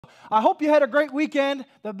I hope you had a great weekend.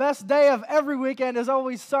 The best day of every weekend is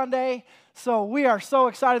always Sunday. So we are so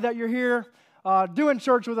excited that you're here doing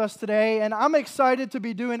church with us today. And I'm excited to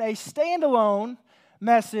be doing a standalone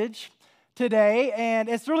message today. And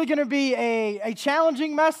it's really going to be a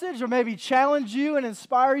challenging message, or maybe challenge you and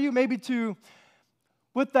inspire you, maybe to,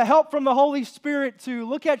 with the help from the Holy Spirit, to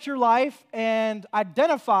look at your life and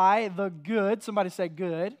identify the good, somebody say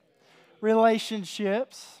good,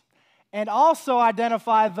 relationships. And also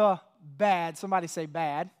identify the bad, somebody say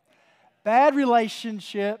bad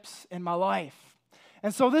relationships in my life.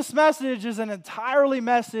 And so this message is an entirely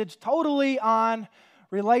message totally on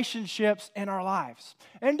relationships in our lives.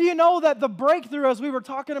 And do you know that the breakthrough, as we were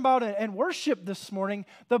talking about in worship this morning,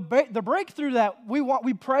 the breakthrough that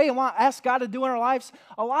we pray and ask God to do in our lives,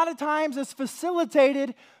 a lot of times is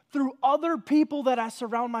facilitated through other people that I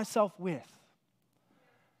surround myself with.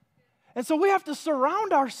 And so we have to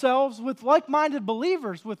surround ourselves with like-minded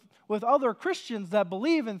believers, with other Christians that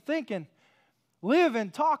believe and think and live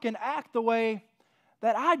and talk and act the way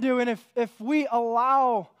that I do. And if we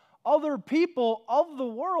allow other people of the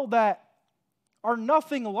world that are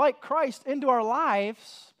nothing like Christ into our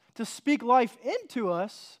lives to speak life into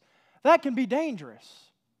us, that can be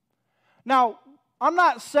dangerous. Now, I'm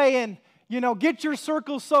not saying, get your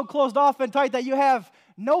circle so closed off and tight that you have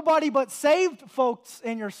nobody but saved folks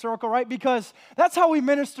in your circle, right? Because that's how we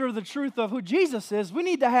minister the truth of who Jesus is. We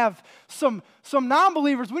need to have some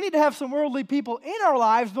non-believers. We need to have some worldly people in our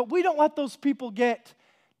lives, but we don't let those people get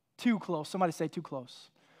too close. Somebody say too close.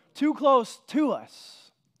 Too close to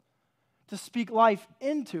us to speak life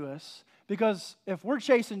into us. Because if we're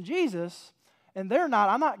chasing Jesus and they're not,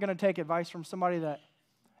 I'm not going to take advice from somebody that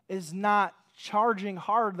is not charging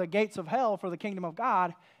hard the gates of hell for the kingdom of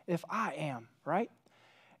God if I am, right?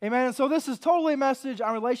 Amen. And so this is totally a message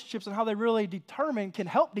on relationships and how they really can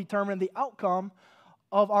help determine the outcome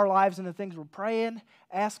of our lives and the things we're praying,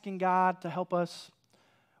 asking God to help us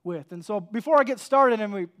with. And so before I get started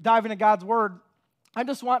and we dive into God's Word, I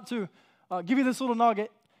just want to give you this little nugget,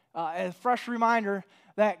 a fresh reminder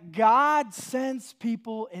that God sends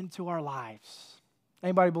people into our lives.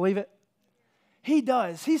 Anybody believe it? He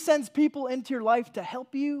does. He sends people into your life to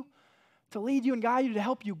help you, to lead you and guide you, to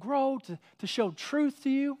help you grow, to show truth to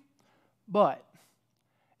you. But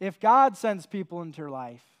if God sends people into your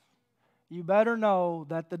life, you better know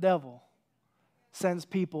that the devil sends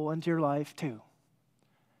people into your life too.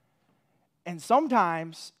 And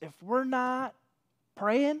sometimes, if we're not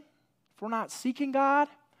praying, if we're not seeking God,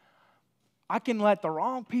 I can let the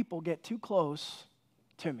wrong people get too close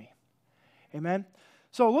to me. Amen?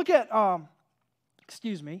 So look at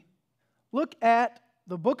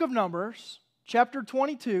the book of Numbers, chapter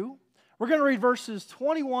 22. We're going to read verses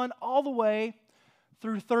 21 all the way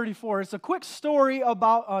through 34. It's a quick story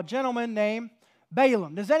about a gentleman named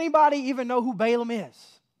Balaam. Does anybody even know who Balaam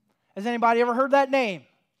is? Has anybody ever heard that name?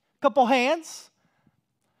 Couple hands.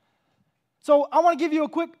 So I want to give you a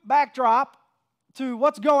quick backdrop to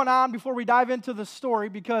what's going on before we dive into the story,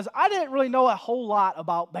 because I didn't really know a whole lot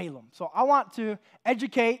about Balaam. So I want to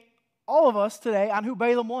educate all of us today on who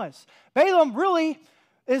Balaam was. Balaam really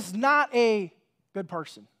is not a good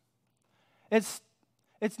person. It's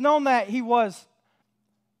known that he was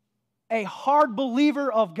a hard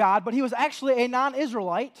believer of God, but he was actually a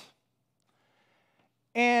non-Israelite.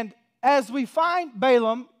 And as we find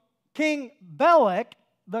Balaam, King Balak,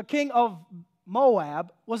 the king of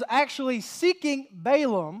Moab, was actually seeking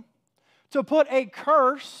Balaam to put a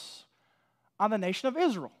curse on the nation of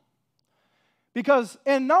Israel. Because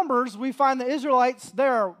in Numbers, we find the Israelites,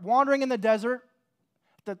 they're wandering in the desert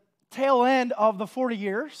at the tail end of the 40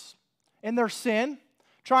 years in their sin,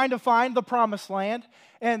 trying to find the promised land.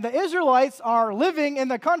 And the Israelites are living in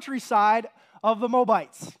the countryside of the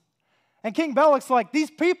Moabites. And King Balak's like,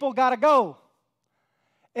 these people got to go.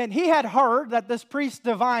 And he had heard that this priest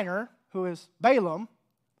diviner, who is Balaam,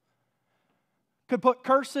 could put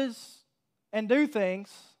curses and do things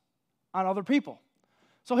on other people.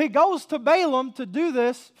 So he goes to Balaam to do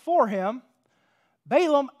this for him.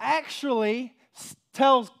 Balaam actually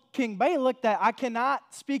tells King Balak that I cannot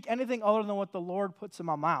speak anything other than what the Lord puts in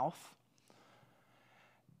my mouth.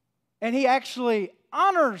 And he actually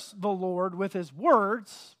honors the Lord with his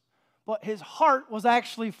words, but his heart was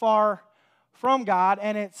actually far from God.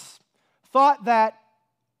 And it's thought that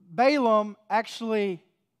Balaam actually,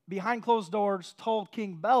 behind closed doors, told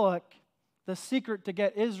King Balak the secret to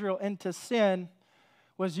get Israel into sin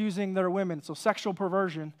was using their women, so sexual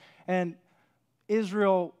perversion. And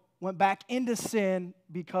Israel went back into sin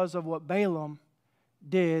because of what Balaam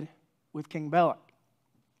did with King Balak.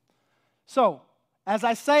 So, as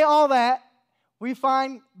I say all that, we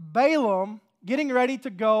find Balaam getting ready to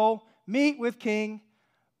go meet with King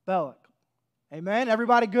Balak. Amen?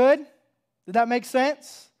 Everybody good? Did that make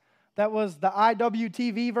sense? That was the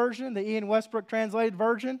IWTV version, the Ian Westbrook translated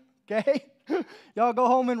version. Okay? Y'all go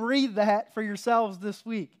home and read that for yourselves this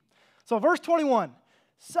week. So verse 21.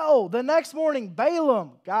 So the next morning,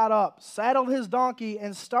 Balaam got up, saddled his donkey,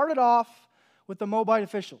 and started off with the Moabite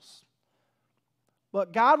officials.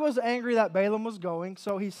 But God was angry that Balaam was going,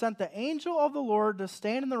 so he sent the angel of the Lord to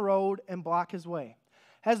stand in the road and block his way.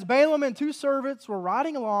 As Balaam and 2 servants were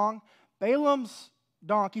riding along, Balaam's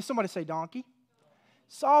donkey, somebody say donkey,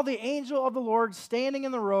 saw the angel of the Lord standing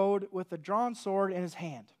in the road with a drawn sword in his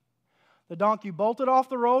hand. The donkey bolted off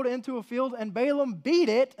the road into a field, and Balaam beat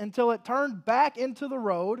it until it turned back into the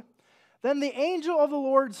road. Then the angel of the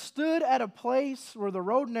Lord stood at a place where the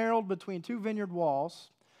road narrowed between 2 vineyard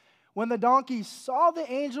walls. When the donkey saw the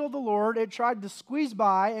angel of the Lord, it tried to squeeze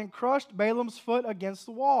by and crushed Balaam's foot against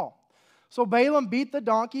the wall. So Balaam beat the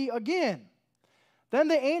donkey again. Then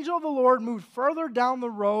the angel of the Lord moved further down the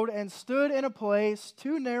road and stood in a place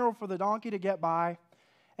too narrow for the donkey to get by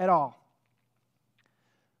at all.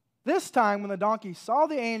 This time, when the donkey saw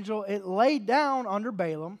the angel, it lay down under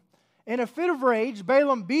Balaam. In a fit of rage,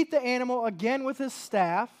 Balaam beat the animal again with his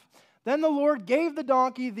staff. Then the Lord gave the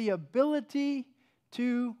donkey the ability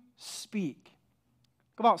to speak.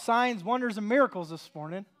 Talk about signs, wonders, and miracles this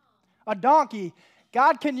morning. A donkey.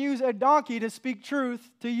 God can use a donkey to speak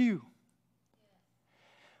truth to you.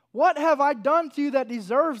 What have I done to you that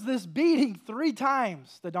deserves this beating 3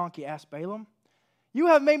 times? The donkey asked Balaam. You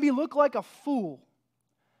have made me look like a fool.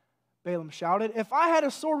 Balaam shouted, if I had a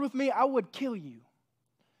sword with me, I would kill you.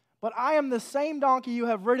 But I am the same donkey you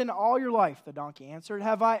have ridden all your life, the donkey answered.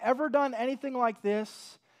 Have I ever done anything like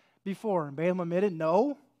this before? And Balaam admitted,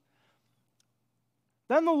 no.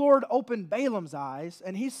 Then the Lord opened Balaam's eyes,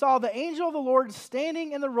 and he saw the angel of the Lord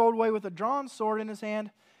standing in the roadway with a drawn sword in his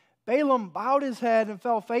hand. Balaam bowed his head and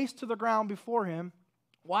fell face to the ground before him.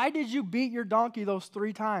 Why did you beat your donkey those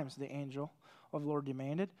 3 times? The angel of the Lord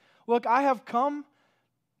demanded. Look, I have come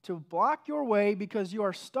to block your way because you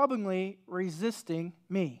are stubbornly resisting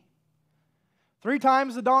me. 3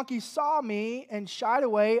 times the donkey saw me and shied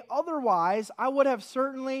away. Otherwise, I would have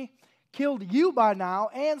certainly killed you by now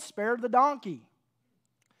and spared the donkey.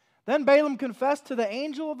 Then Balaam confessed to the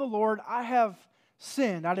angel of the Lord, I have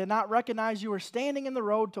sinned. I did not recognize you were standing in the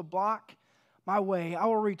road to block my way. I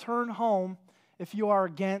will return home if you are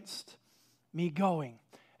against me going.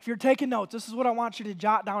 If you're taking notes, this is what I want you to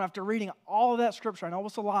jot down after reading all of that scripture. I know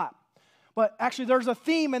it's a lot. But actually, there's a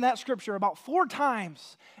theme in that scripture about 4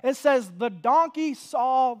 times. It says, the donkey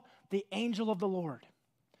saw the angel of the Lord.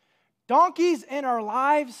 Donkeys in our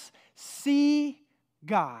lives see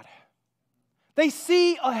God. They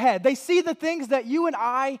see ahead. They see the things that you and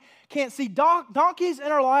I can't see. Donkeys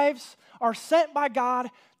in our lives are sent by God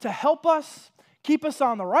to help us, keep us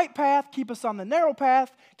on the right path, keep us on the narrow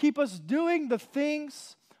path, keep us doing the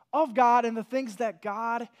things of God and the things that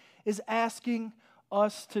God is asking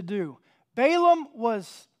us to do. Balaam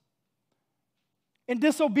was in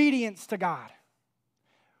disobedience to God.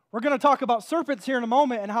 We're going to talk about serpents here in a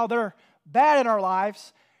moment and how they're bad in our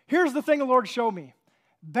lives. Here's the thing the Lord showed me.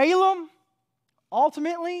 Balaam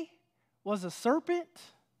ultimately was a serpent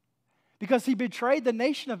because he betrayed the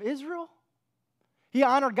nation of Israel. He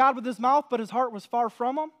honored God with his mouth, but his heart was far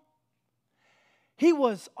from him. He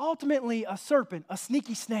was ultimately a serpent, a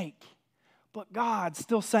sneaky snake, but God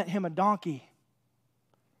still sent him a donkey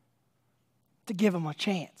to give him a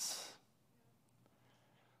chance.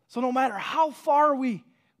 So no matter how far we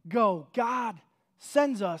go, God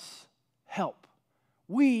sends us help.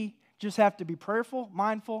 We just have to be prayerful,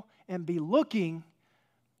 mindful, and be looking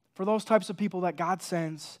for those types of people that God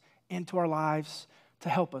sends into our lives to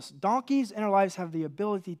help us. Donkeys in our lives have the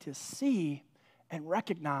ability to see and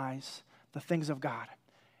recognize the things of God.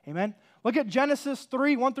 Amen? Look at Genesis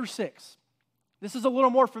 3, 1 through 6. This is a little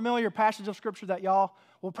more familiar passage of Scripture that y'all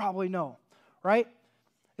will probably know, right?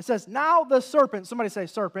 It says, now the serpent, somebody say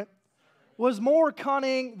serpent, was more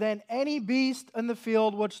cunning than any beast in the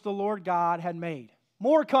field which the Lord God had made.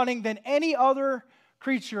 More cunning than any other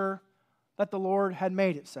creature that the Lord had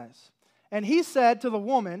made, it says. And he said to the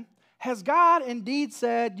woman, has God indeed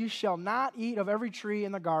said, you shall not eat of every tree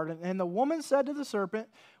in the garden? And the woman said to the serpent,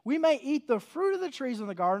 we may eat the fruit of the trees in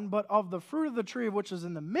the garden, but of the fruit of the tree which is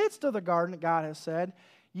in the midst of the garden, God has said,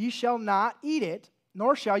 ye shall not eat it,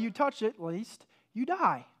 nor shall you touch it, lest you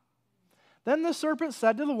die. Then the serpent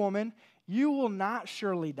said to the woman, you will not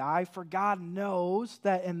surely die, for God knows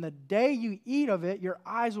that in the day you eat of it, your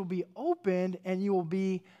eyes will be opened, and you will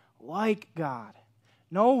be like God,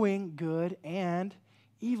 knowing good and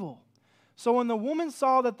evil. So when the woman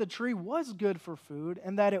saw that the tree was good for food,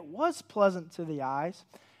 and that it was pleasant to the eyes,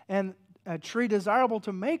 and a tree desirable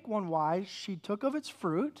to make one wise, she took of its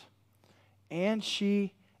fruit, and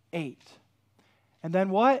she ate. And then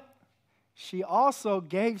what? She also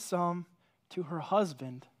gave some to her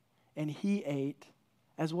husband, and he ate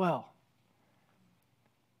as well.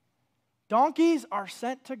 Donkeys are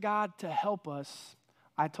sent to God to help us.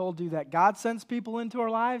 I told you that God sends people into our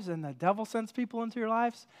lives and the devil sends people into your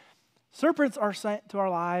lives. Serpents are sent to our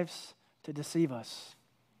lives to deceive us,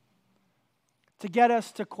 to get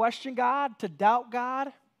us to question God, to doubt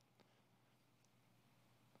God.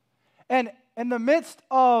 And in the midst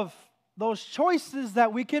of those choices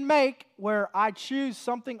that we can make where I choose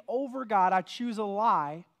something over God, I choose a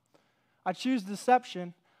lie, I choose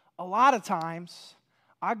deception, a lot of times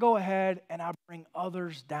I go ahead and I bring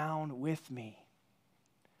others down with me.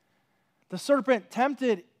 The serpent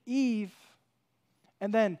tempted Eve,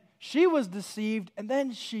 and then she was deceived, and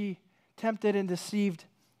then she tempted and deceived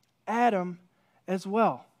Adam as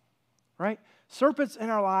well, right? Serpents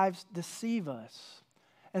in our lives deceive us.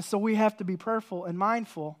 And so we have to be prayerful and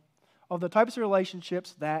mindful of the types of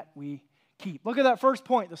relationships that we keep. Look at that first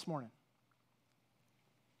point this morning.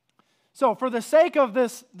 So for the sake of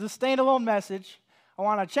this standalone message, I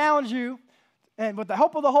want to challenge you, and with the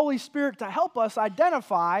help of the Holy Spirit, to help us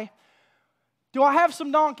identify, do I have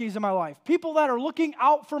some donkeys in my life? People that are looking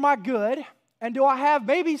out for my good, and do I have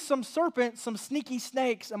maybe some serpents, some sneaky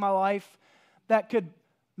snakes in my life that could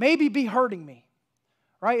maybe be hurting me,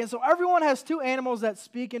 right? And so everyone has two animals that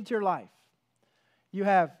speak into your life. You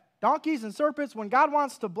have donkeys and serpents. When God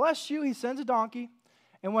wants to bless you, he sends a donkey.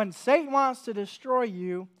 And when Satan wants to destroy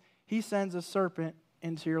you, he sends a serpent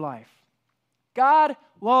into your life. God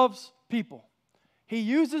loves people. He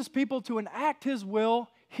uses people to enact his will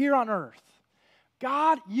here on earth.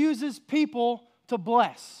 God uses people to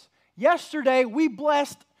bless. Yesterday, we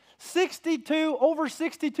blessed over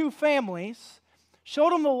 62 families,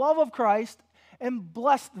 showed them the love of Christ, and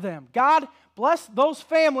blessed them. God blessed those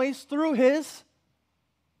families through his,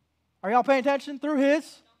 are y'all paying attention? Through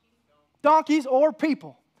his donkeys or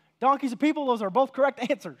people. Donkeys and people, those are both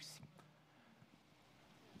correct answers.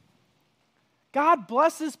 God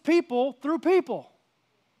blesses people through people.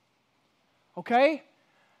 Okay?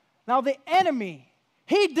 Now the enemy,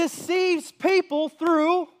 he deceives people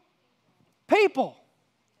through people.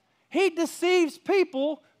 He deceives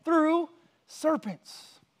people through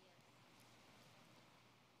serpents.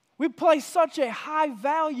 We place such a high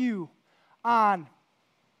value on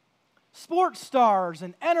sports stars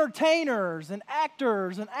and entertainers and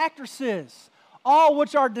actors and actresses, all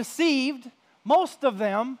which are deceived, most of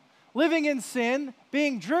them living in sin,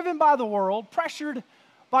 being driven by the world, pressured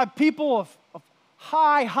by people of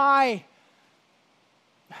high,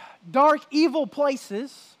 dark, evil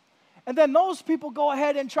places. And then those people go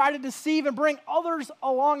ahead and try to deceive and bring others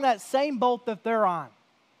along that same boat that they're on.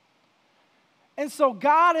 And so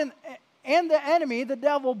God and the enemy, the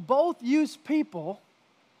devil, both use people.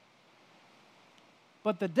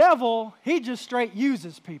 But the devil, he just straight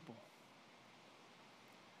uses people.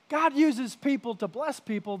 God uses people to bless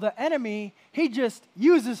people. The enemy, he just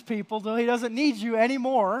uses people till he doesn't need you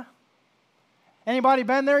anymore. Anybody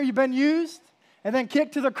been there? You've been used and then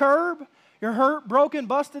kicked to the curb? You're hurt, broken,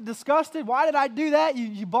 busted, disgusted. Why did I do that?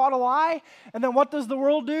 You bought a lie. And then what does the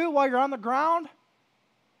world do while you're on the ground?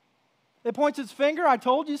 It points its finger. I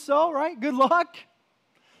told you so, right? Good luck.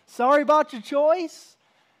 Sorry about your choice.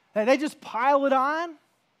 And they just pile it on,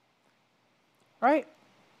 right?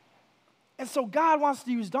 And so God wants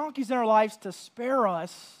to use donkeys in our lives to spare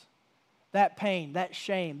us that pain, that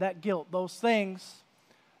shame, that guilt, those things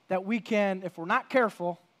that we can, if we're not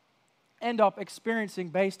careful, end up experiencing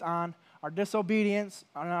based on our disobedience,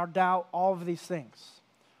 on our doubt, all of these things,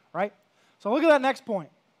 right? So look at that next point.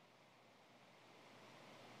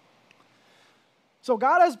 So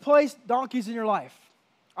God has placed donkeys in your life.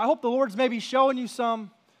 I hope the Lord's maybe showing you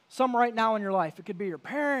some right now in your life. It could be your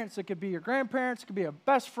parents, it could be your grandparents, it could be a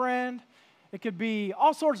best friend, it could be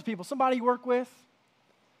all sorts of people, somebody you work with,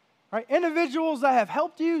 right? Individuals that have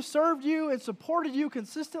helped you, served you, and supported you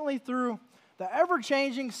consistently through the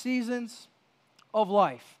ever-changing seasons of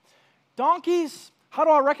life. Donkeys, how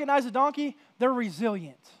do I recognize a donkey? They're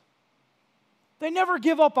resilient. They never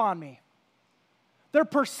give up on me. They're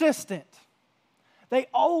persistent. They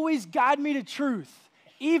always guide me to truth,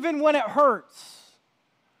 even when it hurts,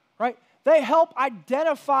 right? They help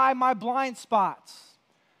identify my blind spots,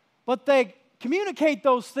 but they communicate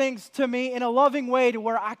those things to me in a loving way to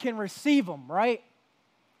where I can receive them, right?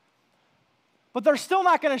 But they're still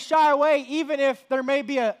not going to shy away, even if there may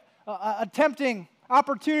be a tempting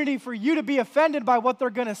opportunity for you to be offended by what they're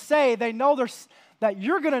going to say. They know that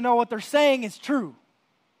you're going to know what they're saying is true,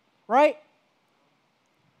 right?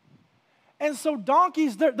 And so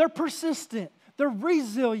donkeys, they're persistent, they're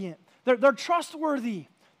resilient, they're trustworthy,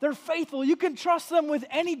 they're faithful. You can trust them with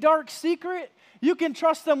any dark secret. You can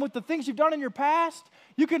trust them with the things you've done in your past.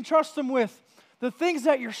 You can trust them with the things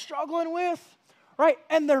that you're struggling with, right?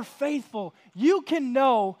 And they're faithful. You can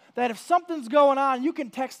know that if something's going on, you can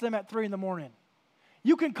text them at 3 in the morning.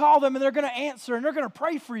 You can call them and they're going to answer and they're going to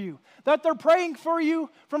pray for you. That they're praying for you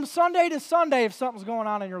from Sunday to Sunday if something's going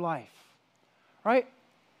on in your life, right?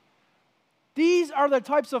 These are the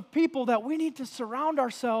types of people that we need to surround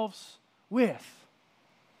ourselves with.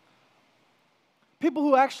 People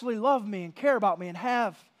who actually love me and care about me and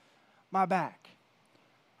have my back,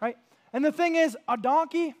 right? And the thing is, a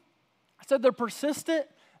donkey, I said they're persistent.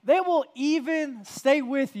 They will even stay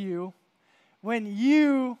with you when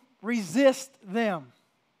you resist them.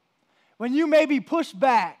 When you maybe push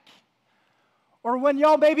back, or when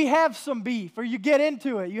y'all maybe have some beef, or you get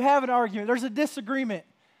into it, you have an argument, there's a disagreement.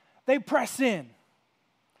 They press in.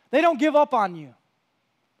 They don't give up on you.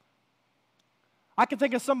 I can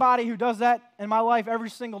think of somebody who does that in my life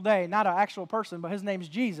every single day. Not an actual person, but his name's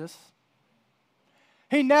Jesus.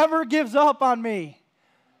 He never gives up on me.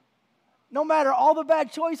 No matter all the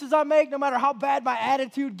bad choices I make, no matter how bad my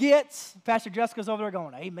attitude gets. Pastor Jessica's over there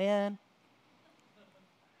going, amen.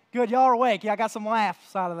 Good, y'all are awake. Yeah, I got some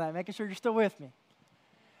laughs out of that, making sure you're still with me.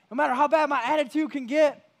 No matter how bad my attitude can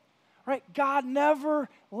get, right, God never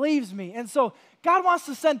leaves me. And so God wants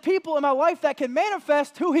to send people in my life that can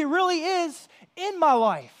manifest who He really is in my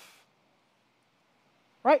life,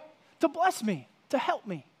 right? To bless me, to help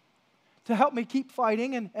me keep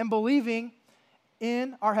fighting and believing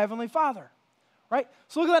in our Heavenly Father, right?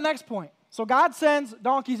 So look at that next point. So God sends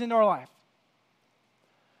donkeys into our life.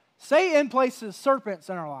 Satan places serpents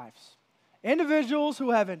in our lives. Individuals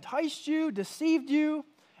who have enticed you, deceived you,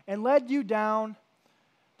 and led you down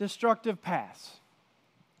destructive paths.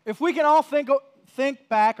 If we can all think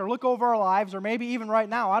back or look over our lives, or maybe even right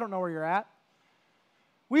now, I don't know where you're at,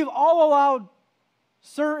 we've all allowed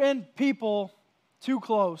certain people too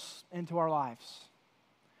close into our lives.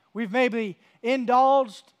 We've maybe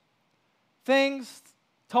indulged things,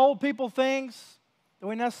 told people things that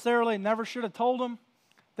we necessarily never should have told them.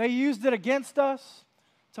 They used it against us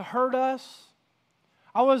to hurt us.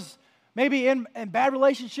 I was maybe in bad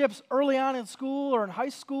relationships early on in school or in high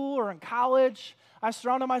school or in college. I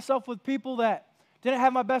surrounded myself with people that didn't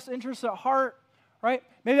have my best interests at heart, right?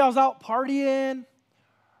 Maybe I was out partying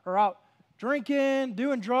or out drinking,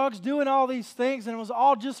 doing drugs, doing all these things, and it was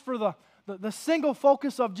all just for the single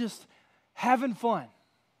focus of just having fun.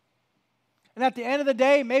 And at the end of the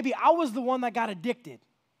day, maybe I was the one that got addicted.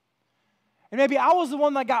 And maybe I was the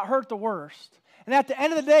one that got hurt the worst. And at the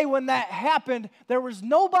end of the day, when that happened, there was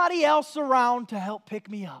nobody else around to help pick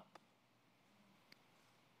me up.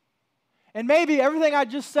 And maybe everything I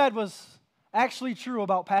just said was actually true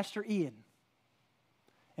about Pastor Ian.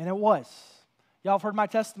 And it was. Y'all have heard my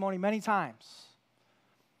testimony many times.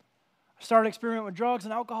 I started experimenting with drugs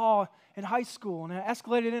and alcohol in high school, and it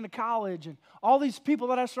escalated into college, and all these people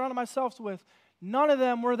that I surrounded myself with, none of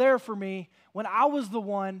them were there for me when I was the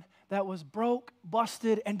one that was broke,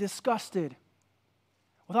 busted, and disgusted,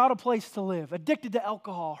 without a place to live, addicted to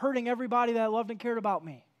alcohol, hurting everybody that loved and cared about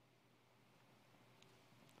me.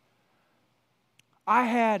 I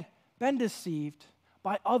had been deceived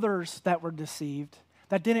by others that were deceived,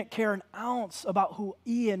 that didn't care an ounce about who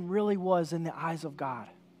Ian really was in the eyes of God.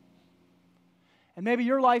 And maybe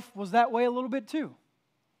your life was that way a little bit too.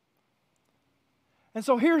 And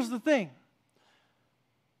so here's the thing.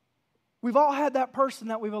 We've all had that person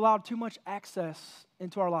that we've allowed too much access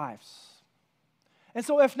into our lives. And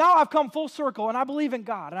so if now I've come full circle and I believe in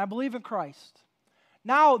God and I believe in Christ,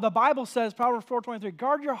 now the Bible says, Proverbs 4:23,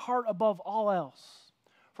 guard your heart above all else,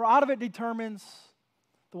 for out of it determines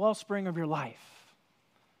the wellspring of your life.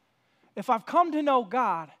 If I've come to know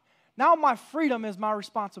God, now my freedom is my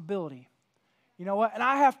responsibility. You know what? And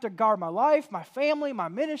I have to guard my life, my family, my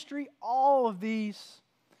ministry, all of these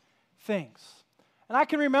things. And I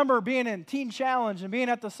can remember being in Teen Challenge and being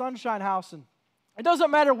at the Sunshine House, and it doesn't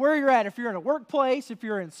matter where you're at, if you're in a workplace, if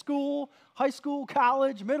you're in school, high school,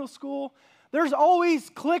 college, middle school, there's always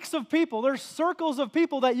cliques of people. There's circles of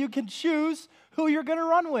people that you can choose who you're going to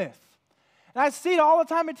run with. And I see it all the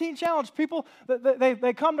time in Teen Challenge. People,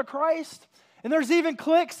 they come to Christ, and there's even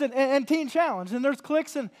cliques in Teen Challenge, and there's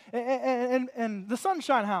cliques in the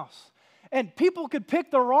Sunshine House. And people could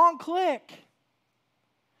pick the wrong clique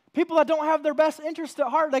People that don't have their best interest at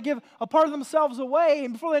heart, they give a part of themselves away,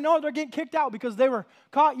 and before they know it, they're getting kicked out because they were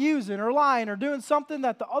caught using or lying or doing something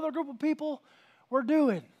that the other group of people were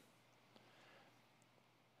doing.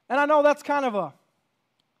 And I know that's kind of a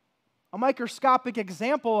microscopic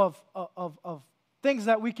example of things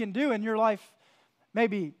that we can do in your life,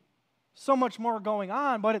 maybe so much more going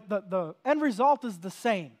on, but the end result is the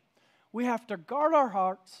same. We have to guard our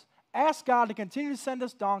hearts, ask God to continue to send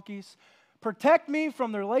us donkeys, protect me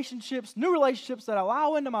from the relationships, new relationships that I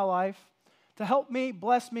allow into my life to help me,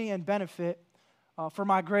 bless me, and benefit for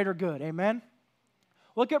my greater good. Amen?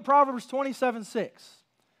 Look at Proverbs 27:6.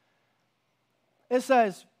 It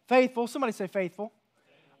says, faithful, somebody say faithful,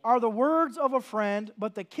 are the words of a friend,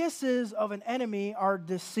 but the kisses of an enemy are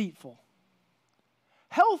deceitful.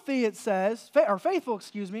 Healthy, it says, or faithful,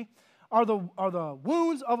 excuse me, are the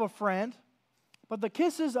wounds of a friend, but the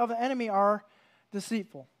kisses of an enemy are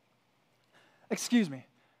deceitful. Excuse me.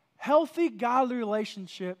 Healthy, godly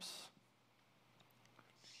relationships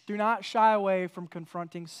do not shy away from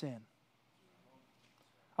confronting sin.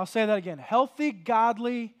 I'll say that again. Healthy,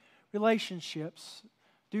 godly relationships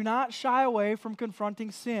do not shy away from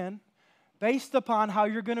confronting sin based upon how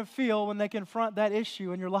you're going to feel when they confront that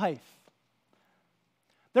issue in your life.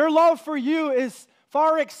 Their love for you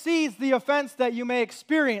far exceeds the offense that you may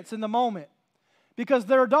experience in the moment. Because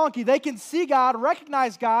they're a donkey. They can see God,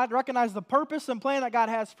 recognize the purpose and plan that God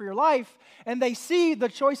has for your life, and they see the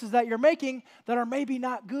choices that you're making that are maybe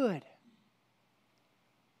not good.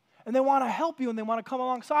 And they want to help you, and they want to come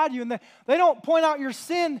alongside you, and they don't point out your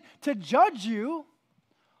sin to judge you.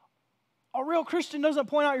 A real Christian doesn't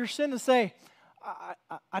point out your sin to say,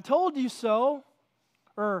 I told you so,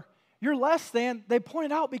 or you're less than. They point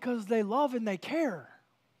it out because they love and they care.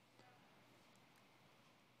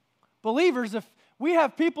 Believers, if we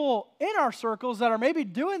have people in our circles that are maybe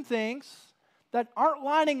doing things that aren't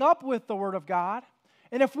lining up with the Word of God,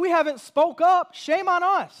 and if we haven't spoke up, shame on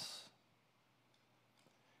us.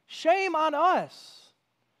 Shame on us.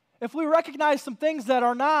 If we recognize some things that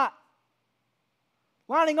are not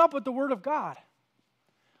lining up with the Word of God.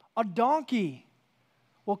 A donkey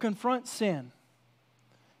will confront sin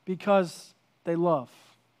because they love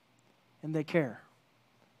and they care.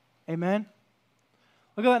 Amen?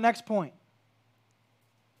 Look at that next point.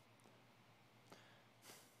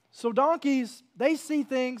 So donkeys, they see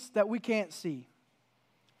things that we can't see.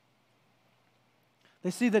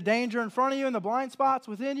 They see the danger in front of you and the blind spots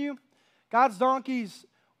within you. God's donkeys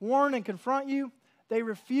warn and confront you. They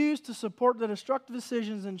refuse to support the destructive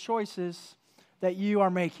decisions and choices that you are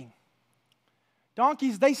making.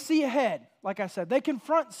 Donkeys, they see ahead. Like I said, they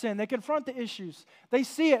confront sin. They confront the issues. They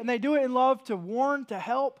see it, and they do it in love to warn, to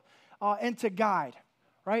help, and to guide.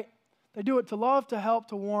 Right? They do it to love, to help,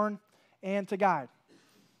 to warn, and to guide.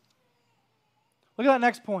 Look at that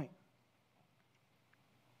next point.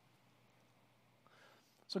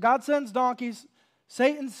 So God sends donkeys,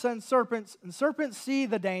 Satan sends serpents, and serpents see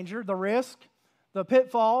the danger, the risk, the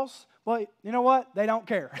pitfalls, but you know what? They don't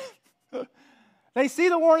care. They see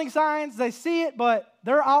the warning signs, they see it, but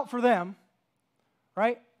they're out for them,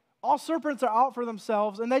 right? All serpents are out for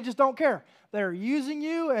themselves, and they just don't care. They're using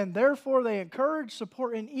you, and therefore they encourage,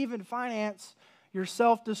 support, and even finance your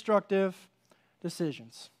self-destructive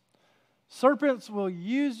decisions. Serpents will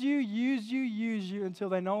use you until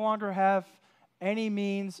they no longer have any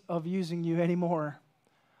means of using you anymore.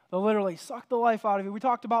 They'll literally suck the life out of you. We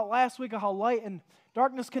talked about last week how light and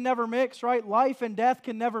darkness can never mix, right? Life and death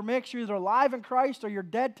can never mix. You're either alive in Christ or you're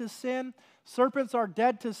dead to sin. Serpents are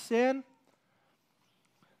dead to sin.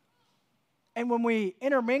 And when we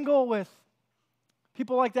intermingle with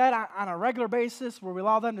people like that on a regular basis, where we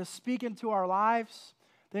allow them to speak into our lives,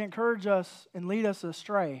 they encourage us and lead us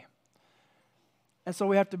astray. And so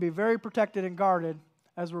we have to be very protected and guarded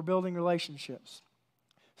as we're building relationships.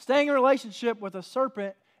 Staying in a relationship with a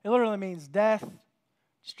serpent, it literally means death,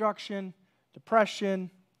 destruction,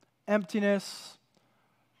 depression, emptiness,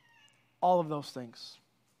 all of those things.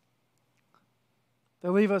 They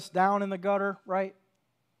leave us down in the gutter, right?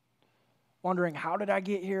 Wondering, how did I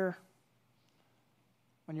get here?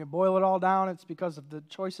 When you boil it all down, it's because of the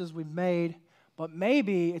choices we've made. But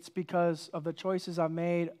maybe it's because of the choices I've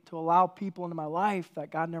made to allow people into my life that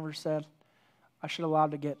God never said I should allow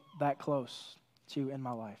to get that close to in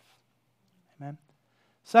my life. Amen.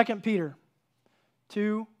 2 Peter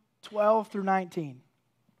 2:12 through 19.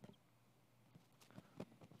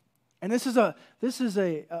 And this is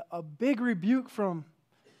a big rebuke from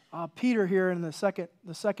Peter here in the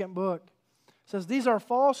second book. It says, these are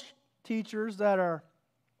false teachers that are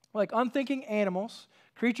like unthinking animals,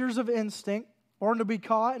 creatures of instinct, born to be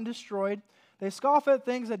caught and destroyed. They scoff at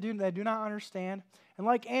things that they do not understand. And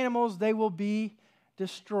like animals, they will be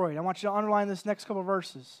destroyed. I want you to underline this next couple of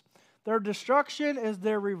verses. Their destruction is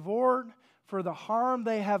their reward for the harm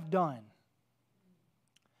they have done.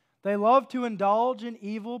 They love to indulge in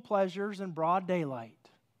evil pleasures in broad daylight.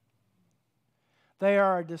 They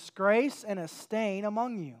are a disgrace and a stain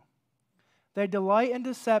among you. They delight in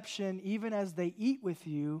deception even as they eat with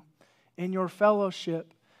you in your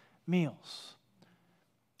fellowship meals.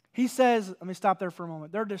 He says, let me stop there for a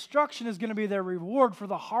moment. Their destruction is going to be their reward for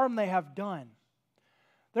the harm they have done.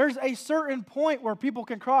 There's a certain point where people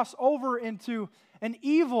can cross over into an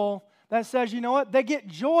evil that says, you know what? They get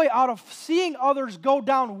joy out of seeing others go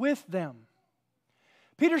down with them.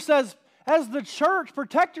 Peter says, as the church,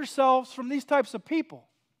 protect yourselves from these types of people.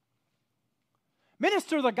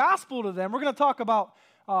 Minister the gospel to them. We're going to talk about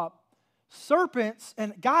serpents,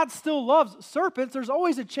 and God still loves serpents. There's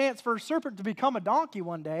always a chance for a serpent to become a donkey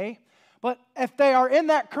one day. But if they are in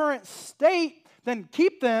that current state, then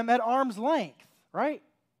keep them at arm's length, right?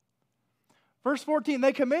 Verse 14,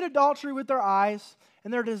 they commit adultery with their eyes,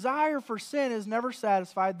 and their desire for sin is never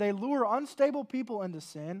satisfied. They lure unstable people into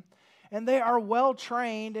sin, and they are well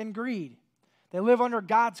trained in greed. They live under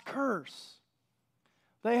God's curse.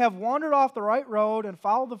 They have wandered off the right road and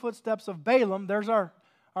followed the footsteps of Balaam. There's our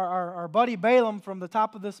buddy Balaam from the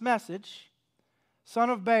top of this message,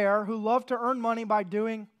 son of Beor, who loved to earn money by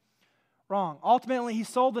doing wrong. Ultimately, he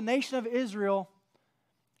sold the nation of Israel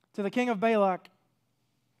to the king of Balak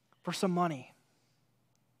for some money.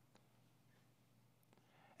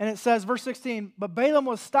 And it says, verse 16, but Balaam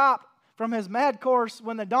was stopped from his mad course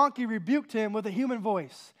when the donkey rebuked him with a human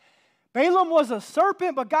voice. Balaam was a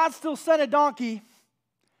serpent, but God still sent a donkey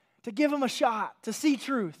to give him a shot, to see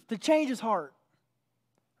truth, to change his heart.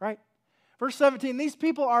 Right? Verse 17, these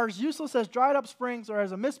people are as useless as dried up springs or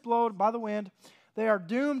as a mist blown by the wind. They are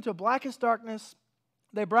doomed to blackest darkness.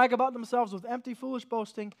 They brag about themselves with empty, foolish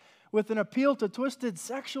boasting, with an appeal to twisted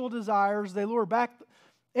sexual desires. They lure back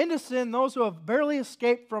into sin those who have barely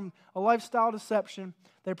escaped from a lifestyle deception.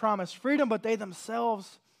 They promise freedom, but they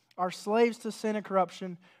themselves are slaves to sin and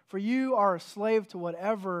corruption. For you are a slave to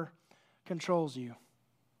whatever controls you.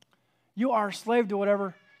 You are a slave to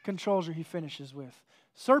whatever controls you, he finishes with.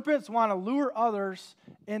 Serpents want to lure others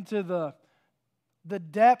into the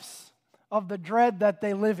depths of the dread that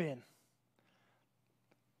they live in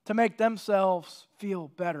to make themselves feel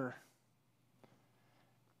better.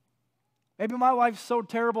 Maybe my life's so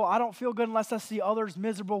terrible, I don't feel good unless I see others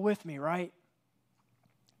miserable with me, right?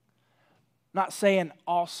 Not saying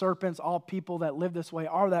all serpents, all people that live this way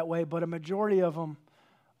are that way, but a majority of them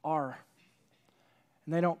are.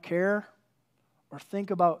 And they don't care or think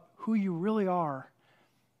about who you really are.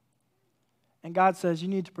 And God says you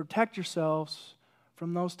need to protect yourselves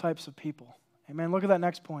from those types of people. Amen. Look at that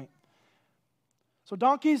next point. So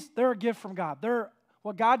donkeys, they're a gift from God. They're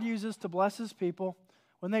what God uses to bless his people.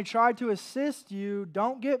 When they try to assist you,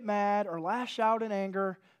 don't get mad or lash out in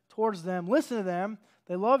anger towards them. Listen to them.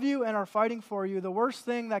 They love you and are fighting for you. The worst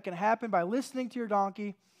thing that can happen by listening to your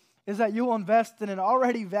donkey is that you will invest in an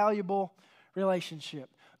already valuable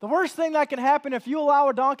relationship. The worst thing that can happen if you allow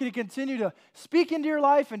a donkey to continue to speak into your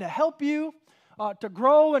life and to help you to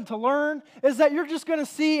grow and to learn is that you're just going to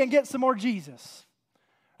see and get some more Jesus.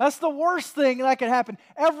 That's the worst thing that can happen.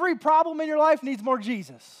 Every problem in your life needs more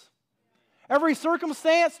Jesus. Every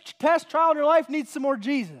circumstance, test, trial in your life needs some more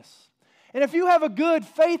Jesus. And if you have a good,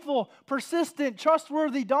 faithful, persistent,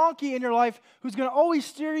 trustworthy donkey in your life who's going to always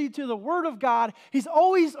steer you to the Word of God, he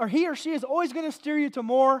or she is always going to steer you to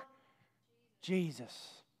more Jesus.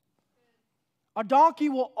 A donkey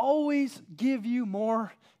will always give you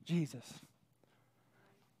more Jesus.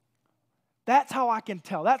 That's how I can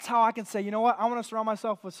tell. That's how I can say, you know what? I want to surround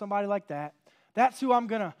myself with somebody like that. That's who I'm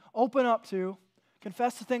going to open up to,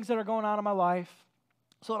 confess the things that are going on in my life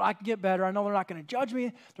so that I can get better. I know they're not going to judge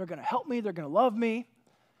me. They're going to help me. They're going to love me.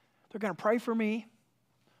 They're going to pray for me.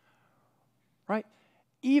 Right?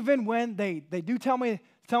 Even when they do tell me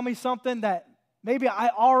something that maybe I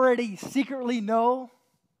already secretly know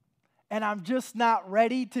and I'm just not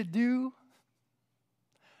ready to do.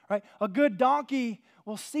 Right? A good donkey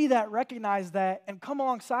will see that, recognize that, and come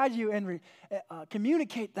alongside you and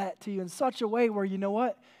communicate that to you in such a way where, you know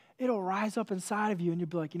what? It'll rise up inside of you and you'll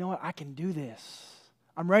be like, you know what? I can do this.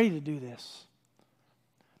 I'm ready to do this.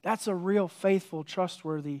 That's a real faithful,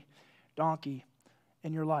 trustworthy donkey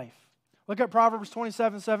in your life. Look at Proverbs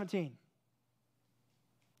 27:17. It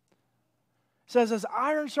says, as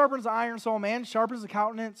iron sharpens iron, so a man sharpens the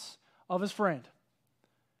countenance of his friend.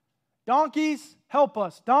 Donkeys help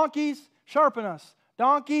us. Donkeys sharpen us.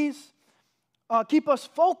 Donkeys keep us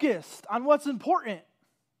focused on what's important.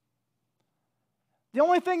 The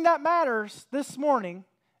only thing that matters this morning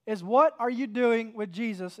is what are you doing with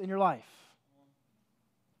Jesus in your life?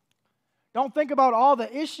 Don't think about all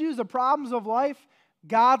the issues, the problems of life.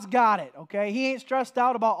 God's got it, okay? He ain't stressed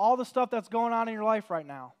out about all the stuff that's going on in your life right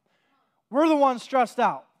now. We're the ones stressed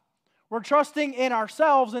out. We're trusting in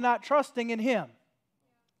ourselves and not trusting in Him.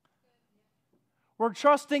 We're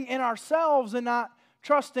trusting in ourselves and not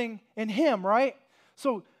trusting in Him, right?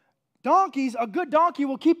 So donkeys, a good donkey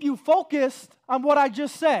will keep you focused on what I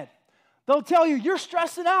just said. They'll tell you, you're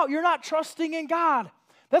stressing out. You're not trusting in God.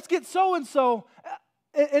 Let's get so-and-so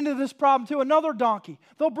into this problem too. Another donkey.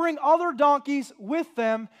 They'll bring other donkeys with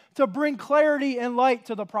them to bring clarity and light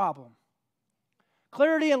to the problem.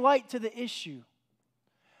 Clarity and light to the issue.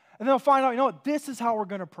 And they'll find out, you know what, this is how we're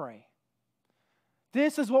going to pray.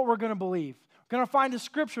 This is what we're going to believe. We're going to find the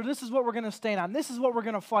scripture. This is what we're going to stand on. This is what we're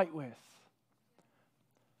going to fight with.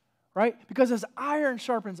 Right? Because as iron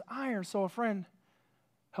sharpens iron, so a friend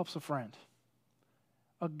helps a friend.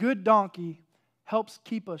 A good donkey helps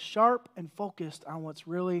keep us sharp and focused on what's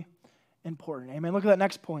really important. Amen. Look at that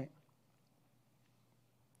next point.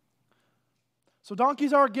 So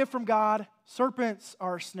donkeys are a gift from God. Serpents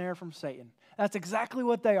are a snare from Satan. That's exactly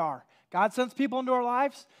what they are. God sends people into our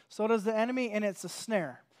lives, so does the enemy, and it's a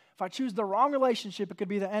snare. If I choose the wrong relationship, it could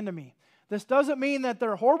be the enemy. This doesn't mean that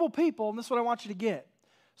they're horrible people, and this is what I want you to get.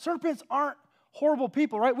 Serpents aren't horrible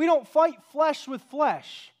people, right? We don't fight flesh with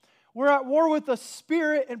flesh. We're at war with the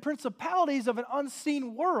spirit and principalities of an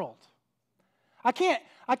unseen world. I can't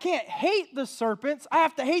hate the serpents. I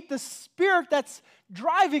have to hate the spirit that's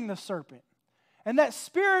driving the serpent. And that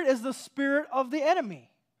spirit is the spirit of the enemy,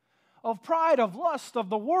 of pride, of lust, of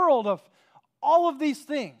the world, of all of these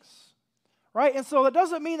things, right? And so it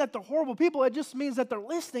doesn't mean that they're horrible people. It just means that they're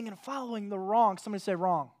listening and following the wrong. Somebody say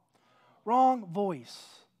wrong. Wrong voice.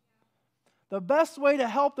 The best way to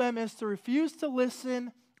help them is to refuse to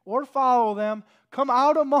listen or follow them, come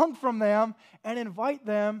out among from them, and invite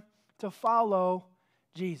them to follow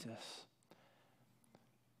Jesus.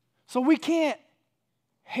 So we can't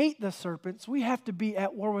hate the serpents. We have to be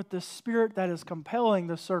at war with the spirit that is compelling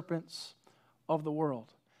the serpents of the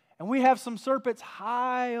world. And we have some serpents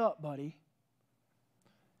high up, buddy.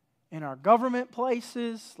 In our government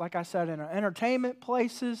places, like I said, in our entertainment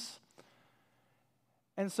places.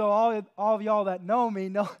 And so all of y'all that know me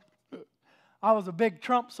know I was a big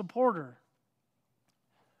Trump supporter,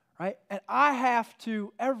 right? And I have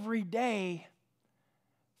to every day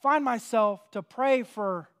find myself to pray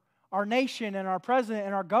for our nation and our president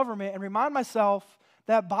and our government and remind myself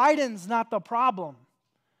that Biden's not the problem.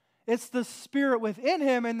 It's the spirit within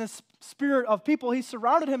him and the spirit of people he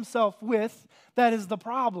surrounded himself with that is the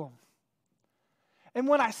problem. And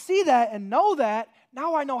when I see that and know that,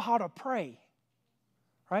 now I know how to pray.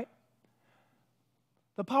 Right?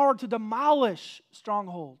 The power to demolish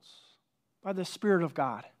strongholds by the Spirit of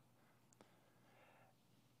God.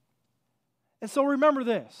 And so remember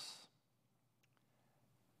this.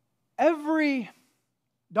 Every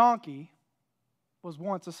donkey was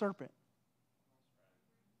once a serpent.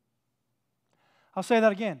 I'll say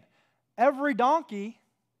that again. Every donkey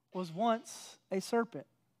was once a serpent.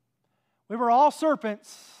 We were all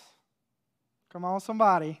serpents. Come on,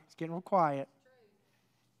 somebody. It's getting real quiet.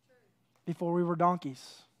 Before we were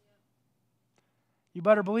donkeys. You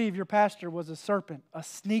better believe your pastor was a serpent, a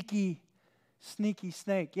sneaky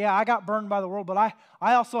snake. Yeah, I got burned by the world, but I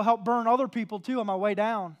also helped burn other people too on my way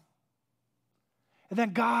down. And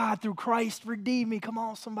then God, through Christ, redeemed me. Come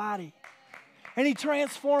on, somebody. And He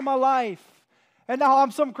transformed my life. And now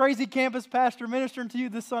I'm some crazy campus pastor ministering to you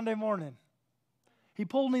this Sunday morning. He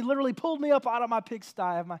literally pulled me up out of my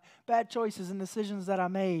pigsty of my bad choices and decisions that I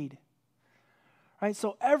made. Right?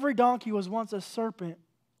 So every donkey was once a serpent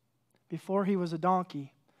before he was a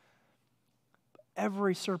donkey.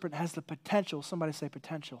 Every serpent has the potential, somebody say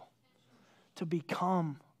potential, to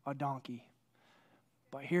become a donkey.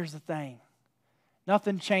 But here's the thing.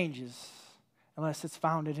 Nothing changes unless it's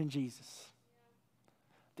founded in Jesus.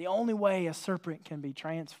 The only way a serpent can be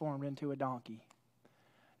transformed into a donkey,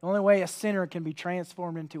 the only way a sinner can be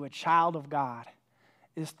transformed into a child of God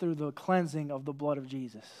is through the cleansing of the blood of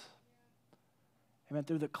Jesus. Amen.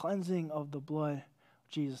 Through the cleansing of the blood of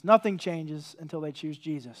Jesus. Nothing changes until they choose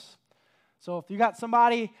Jesus. So if you got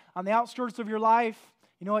somebody on the outskirts of your life,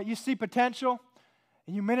 you know what, you see potential,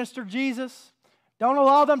 and you minister Jesus, don't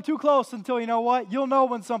allow them too close until, you know what, you'll know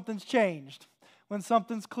when something's changed, when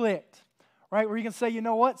something's clicked, right? Where you can say, you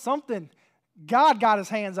know what, God got His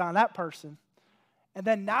hands on that person. And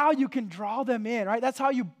then now you can draw them in, right? That's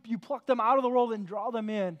how you pluck them out of the world and draw them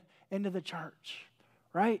into the church,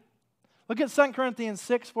 right? Look at 2 Corinthians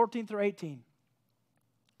 6, 14 through 18.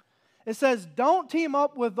 It says, don't team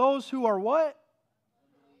up with those who are what?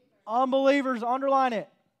 Unbelievers. Underline it.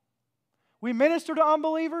 We minister to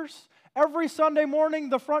unbelievers. Every Sunday morning,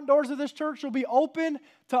 the front doors of this church will be open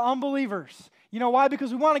to unbelievers. You know why?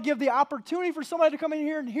 Because we want to give the opportunity for somebody to come in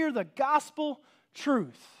here and hear the gospel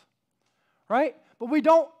truth. Right? But we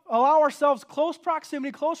don't allow ourselves close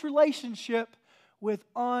proximity, close relationship with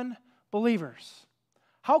unbelievers.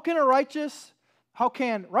 How can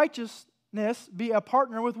righteousness be a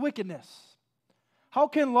partner with wickedness? How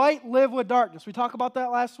can light live with darkness? We talked about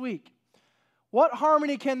that last week. What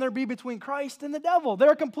harmony can there be between Christ and the devil?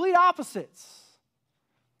 They're complete opposites.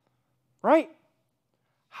 Right?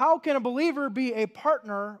 How can a believer be a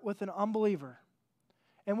partner with an unbeliever?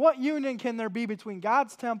 And what union can there be between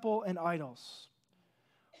God's temple and idols?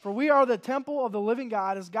 For we are the temple of the living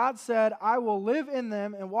God. As God said, I will live in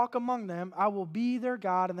them and walk among them. I will be their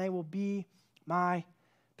God, and they will be my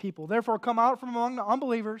people. Therefore, come out from among the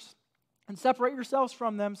unbelievers and separate yourselves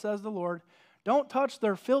from them, says the Lord. Don't touch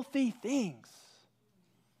their filthy things.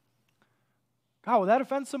 God, will that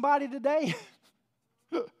offend somebody today?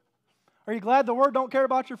 Are you glad the Word don't care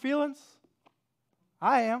about your feelings?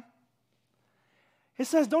 I am. It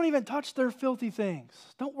says don't even touch their filthy things.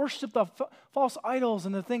 Don't worship the false idols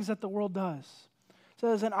and the things that the world does. It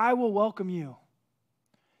says, and I will welcome you.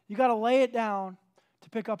 You got to lay it down to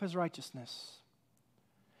pick up His righteousness.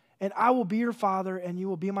 And I will be your father, and you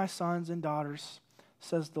will be my sons and daughters,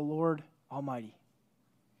 says the Lord Almighty.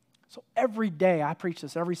 So every day, I preach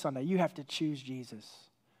this every Sunday, you have to choose Jesus.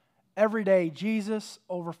 Every day, Jesus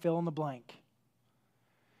over fill in the blank.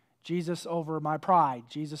 Jesus over my pride.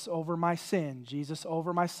 Jesus over my sin. Jesus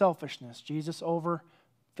over my selfishness. Jesus over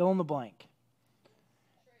fill in the blank.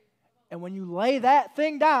 And when you lay that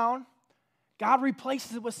thing down, God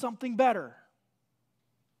replaces it with something better.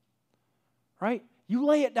 Right? You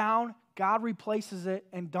lay it down, God replaces it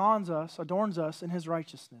and adorns us in His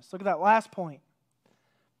righteousness. Look at that last point.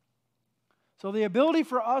 So the ability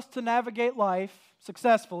for us to navigate life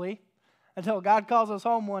successfully until God calls us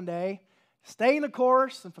home one day, staying the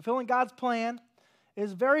course and fulfilling God's plan,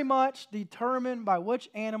 is very much determined by which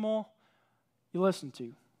animal you listen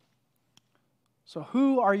to. So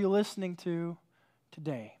who are you listening to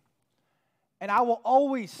today? And I will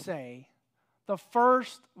always say, the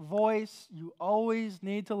first voice you always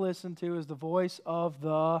need to listen to is the voice of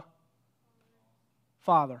the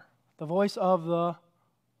Father. The voice of the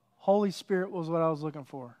Holy Spirit was what I was looking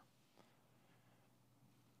for.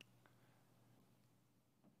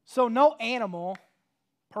 So no animal,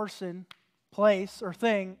 person, place, or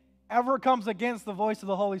thing ever comes against the voice of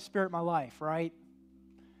the Holy Spirit in my life, right?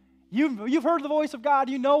 You've heard the voice of God.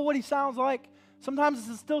 You know what He sounds like. Sometimes it's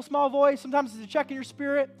a still small voice. Sometimes it's a check in your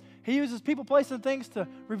spirit. He uses people, places, and things to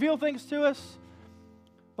reveal things to us.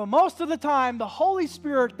 But most of the time, the Holy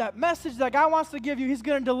Spirit, that message that God wants to give you, He's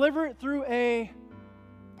going to deliver it through a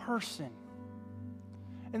person.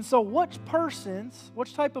 And so which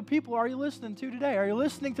type of people are you listening to today? Are you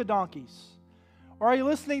listening to donkeys? Or are you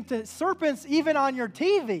listening to serpents even on your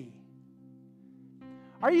TV?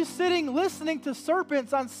 Are you listening to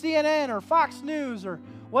serpents on CNN or Fox News or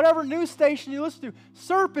whatever news station you listen to?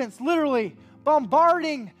 Serpents literally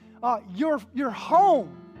bombarding your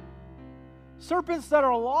home. Serpents that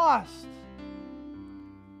are lost.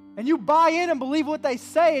 And you buy in and believe what they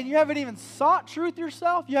say, and you haven't even sought truth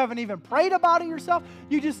yourself. You haven't even prayed about it yourself.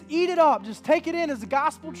 You just eat it up. Just take it in as the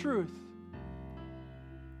gospel truth.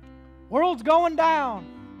 World's going down.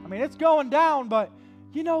 I mean, it's going down, but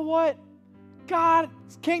you know what? God's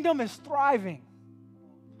kingdom is thriving.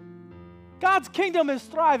 God's kingdom is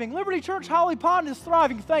thriving. Liberty Church Holly Pond is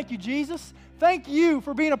thriving. Thank you, Jesus. Thank you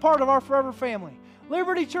for being a part of our forever family.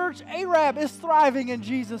 Liberty Church Arab is thriving in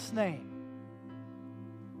Jesus' name.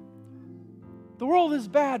 The world is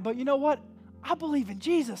bad, but you know what? I believe in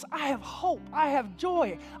Jesus. I have hope. I have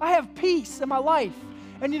joy. I have peace in my life.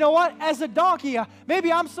 And you know what? As a donkey,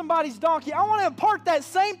 maybe I'm somebody's donkey. I want to impart that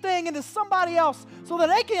same thing into somebody else so that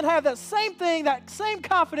they can have that same thing, that same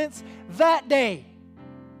confidence that day.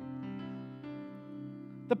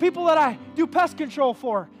 The people that I do pest control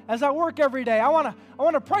for as I work every day, I want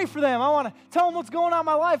to pray for them. I want to tell them what's going on in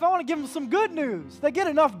my life. I want to give them some good news. They get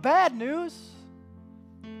enough bad news.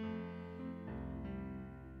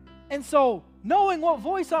 And so, knowing what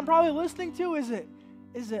voice I'm probably listening to, is it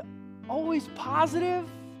always positive?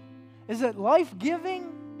 Is it life-giving?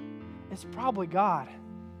 It's probably God.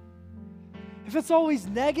 If it's always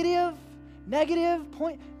negative,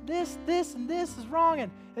 point this, and this is wrong, and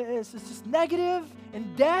it's just negative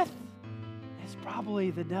and death, it's probably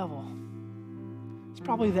the devil. It's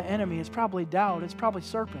probably the enemy. It's probably doubt. It's probably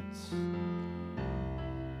serpents.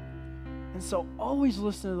 And And so always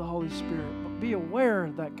listen to the Holy Spirit, but be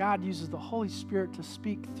aware that God uses the Holy Spirit to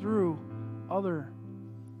speak through other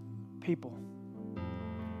people.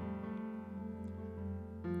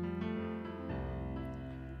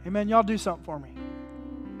 Amen. Y'all do something for me.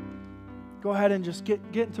 Go ahead and just get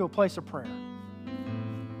into a place of prayer.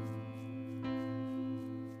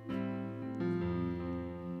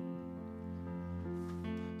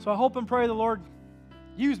 So I hope and pray the Lord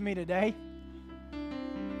use me today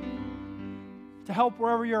to help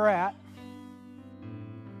wherever you're at.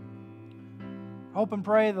 I hope and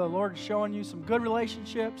pray the Lord is showing you some good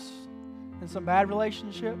relationships and some bad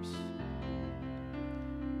relationships.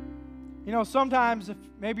 You know, sometimes if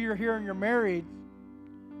maybe you're here and you're married,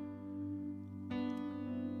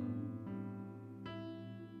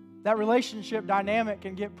 that relationship dynamic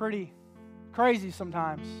can get pretty crazy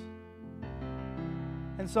sometimes.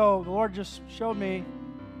 And so the Lord just showed me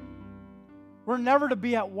we're never to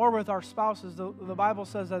be at war with our spouses. The Bible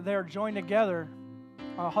says that they are joined together,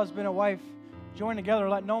 a husband and wife joined together.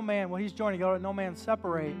 Let no man, well, he's joined together, let no man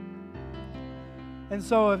separate. And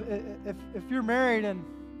so if you're married and,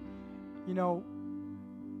 you know,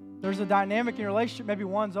 there's a dynamic in your relationship, maybe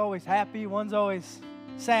one's always happy, one's always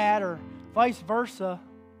sad, or vice versa.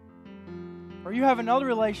 Or you have another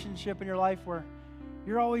relationship in your life where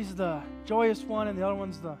you're always the joyous one and the other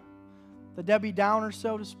one's the Debbie Downer,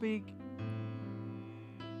 so to speak.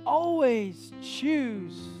 Always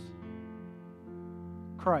choose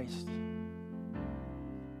Christ.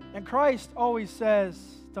 And Christ always says,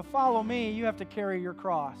 to follow me, you have to carry your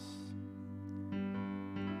cross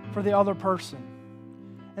for the other person.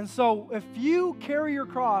 And so if you carry your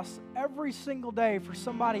cross every single day for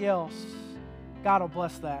somebody else, God will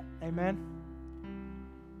bless that. Amen?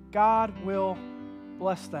 God will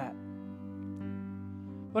bless that.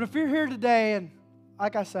 But if you're here today, and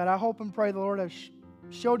like I said, I hope and pray the Lord has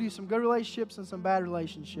showed you some good relationships and some bad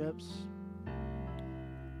relationships.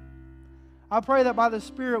 I pray that by the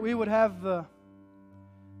Spirit we would have the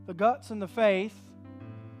guts and the faith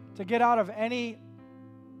to get out of any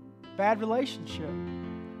bad relationship.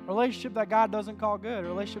 A relationship that God doesn't call good, a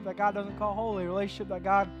relationship that God doesn't call holy, a relationship that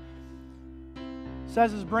God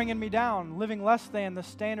says is bringing me down, living less than the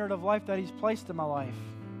standard of life that He's placed in my life.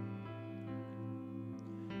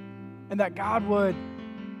 And that God would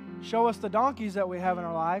show us the donkeys that we have in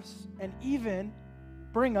our lives and even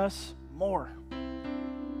bring us more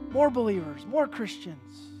believers, more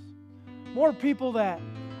Christians, more people that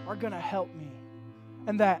are going to help me,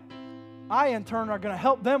 and that I in turn are going to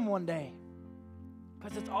help them one day.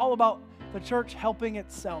 Because it's all about the church helping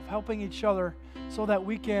itself, helping each other, so that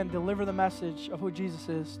we can deliver the message of who Jesus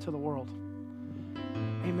is to the world.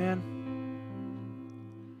 Amen.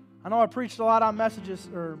 I know I preached a lot on messages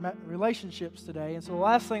or relationships today, and so the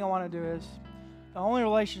last thing I want to do is, the only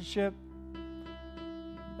relationship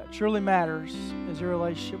that truly matters is your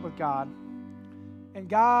relationship with God. And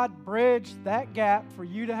God bridged that gap for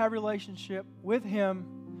you to have a relationship with Him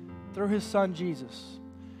through His Son, Jesus.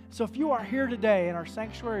 So if you are here today in our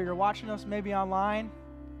sanctuary, you're watching us maybe online,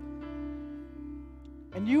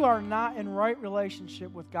 and you are not in right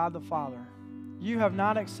relationship with God the Father, you have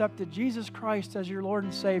not accepted Jesus Christ as your Lord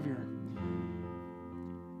and Savior,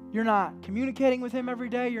 you're not communicating with Him every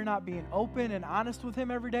day, you're not being open and honest with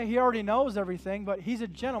Him every day. He already knows everything, but He's a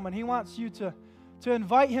gentleman. He wants you to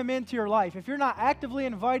invite Him into your life. If you're not actively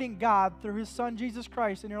inviting God through His Son, Jesus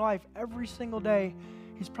Christ, in your life every single day,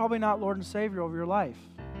 He's probably not Lord and Savior over your life.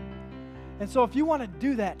 And so if you want to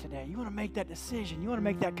do that today, you want to make that decision, you want to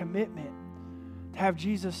make that commitment to have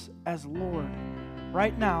Jesus as Lord,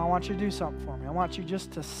 right now, I want you to do something for me. I want you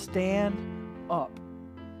just to stand up.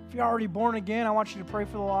 If you're already born again, I want you to pray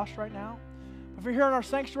for the lost right now. If you're here in our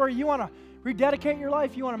sanctuary, you want to rededicate your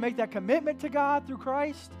life, you want to make that commitment to God through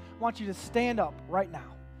Christ, I want you to stand up right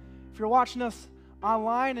now. If you're watching us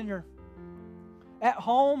online and you're at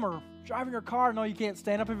home or driving your car, no, you can't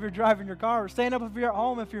stand up if you're driving your car, or stand up if you're at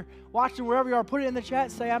home. If you're watching wherever you are, put it in the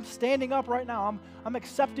chat, say, I'm standing up right now. I'm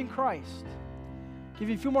accepting Christ. Give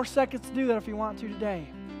you a few more seconds to do that if you want to today.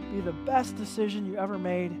 Be the best decision you ever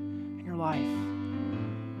made in your life.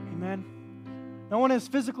 Amen. No one is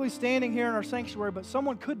physically standing here in our sanctuary, but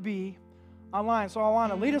someone could be online. So I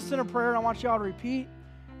want to lead us in a prayer, and I want you all to repeat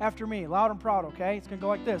after me, loud and proud, okay? It's going to go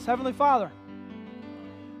like this. Heavenly Father,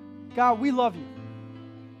 God, we love you,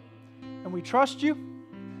 and we trust you.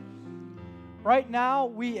 Right now,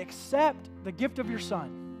 we accept the gift of your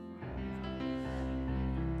Son.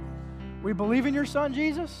 We believe in your Son,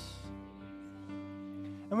 Jesus,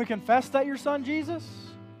 and we confess that your Son, Jesus,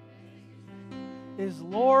 is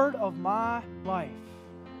Lord of my life.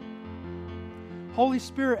 Holy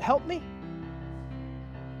Spirit, help me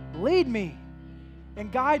Lead me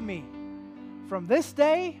and guide me from this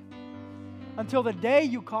day until the day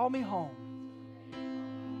you call me home.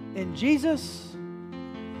 In Jesus'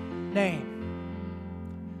 name,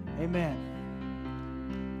 amen.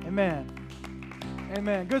 Amen.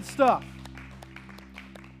 Amen. Good stuff.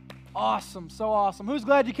 Awesome. So awesome. Who's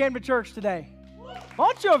glad you came to church today? A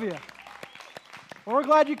bunch of you. Well, we're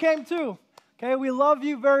glad you came too. Okay, we love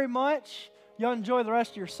you very much. Y'all enjoy the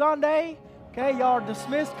rest of your Sunday. Okay, y'all are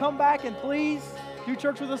dismissed. Come back and please do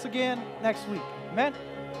church with us again next week. Amen.